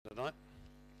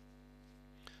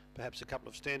Perhaps a couple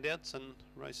of standouts, and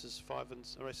races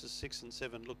 6 and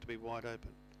 7 look to be wide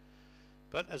open.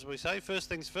 But as we say, first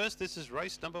things first, this is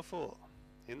race number 4.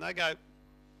 In they go.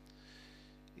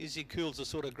 Izzy Cool's the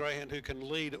sort of greyhound who can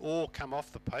lead or come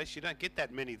off the pace. You don't get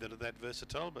that many that are that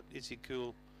versatile, but Izzy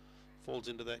Cool falls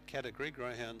into that category,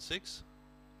 greyhound 6.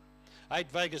 8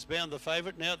 Vegas Bound, the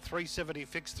favourite, now at 370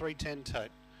 fixed, 310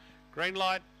 tote. Green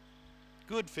light,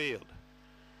 good field.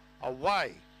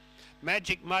 Away.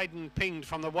 Magic Maiden pinged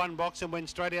from the one box and went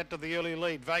straight out to the early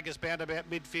lead. Vegas Bound about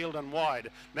midfield and wide.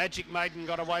 Magic Maiden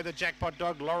got away the jackpot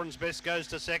dog. Lawrence Best goes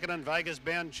to second and Vegas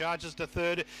Bound charges to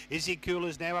third. Izzy Cool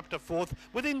is now up to fourth,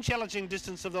 within challenging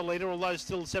distance of the leader, although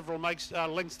still several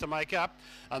lengths to make up.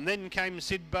 And then came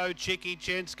Sidbo, Cheeky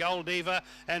Chance, Gold Diva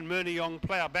and Murneyong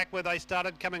Plough. Back where they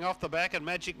started, coming off the back, and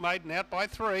Magic Maiden out by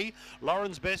 3.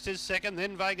 Lawrence Best is second,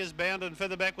 then Vegas Bound, and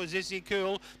further back was Izzy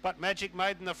Cool. But Magic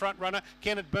Maiden, the front runner.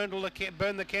 Can it burn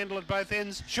the candle at both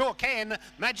ends? Sure can.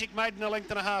 Magic Maiden a length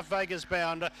and a half, Vegas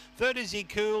Bound. Third Izzy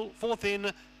Cool, fourth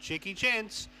in Cheeky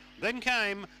Chance. Then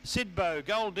came Sidbo,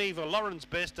 Gold Diva, Lawrence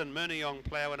Best and Murneyong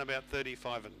Plough in about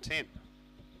 35 and 10.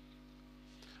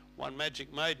 1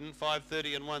 Magic Maiden,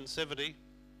 530 and 170.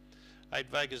 8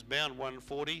 Vegas Bound,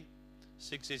 140.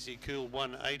 6 Izzy Cool,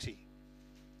 180.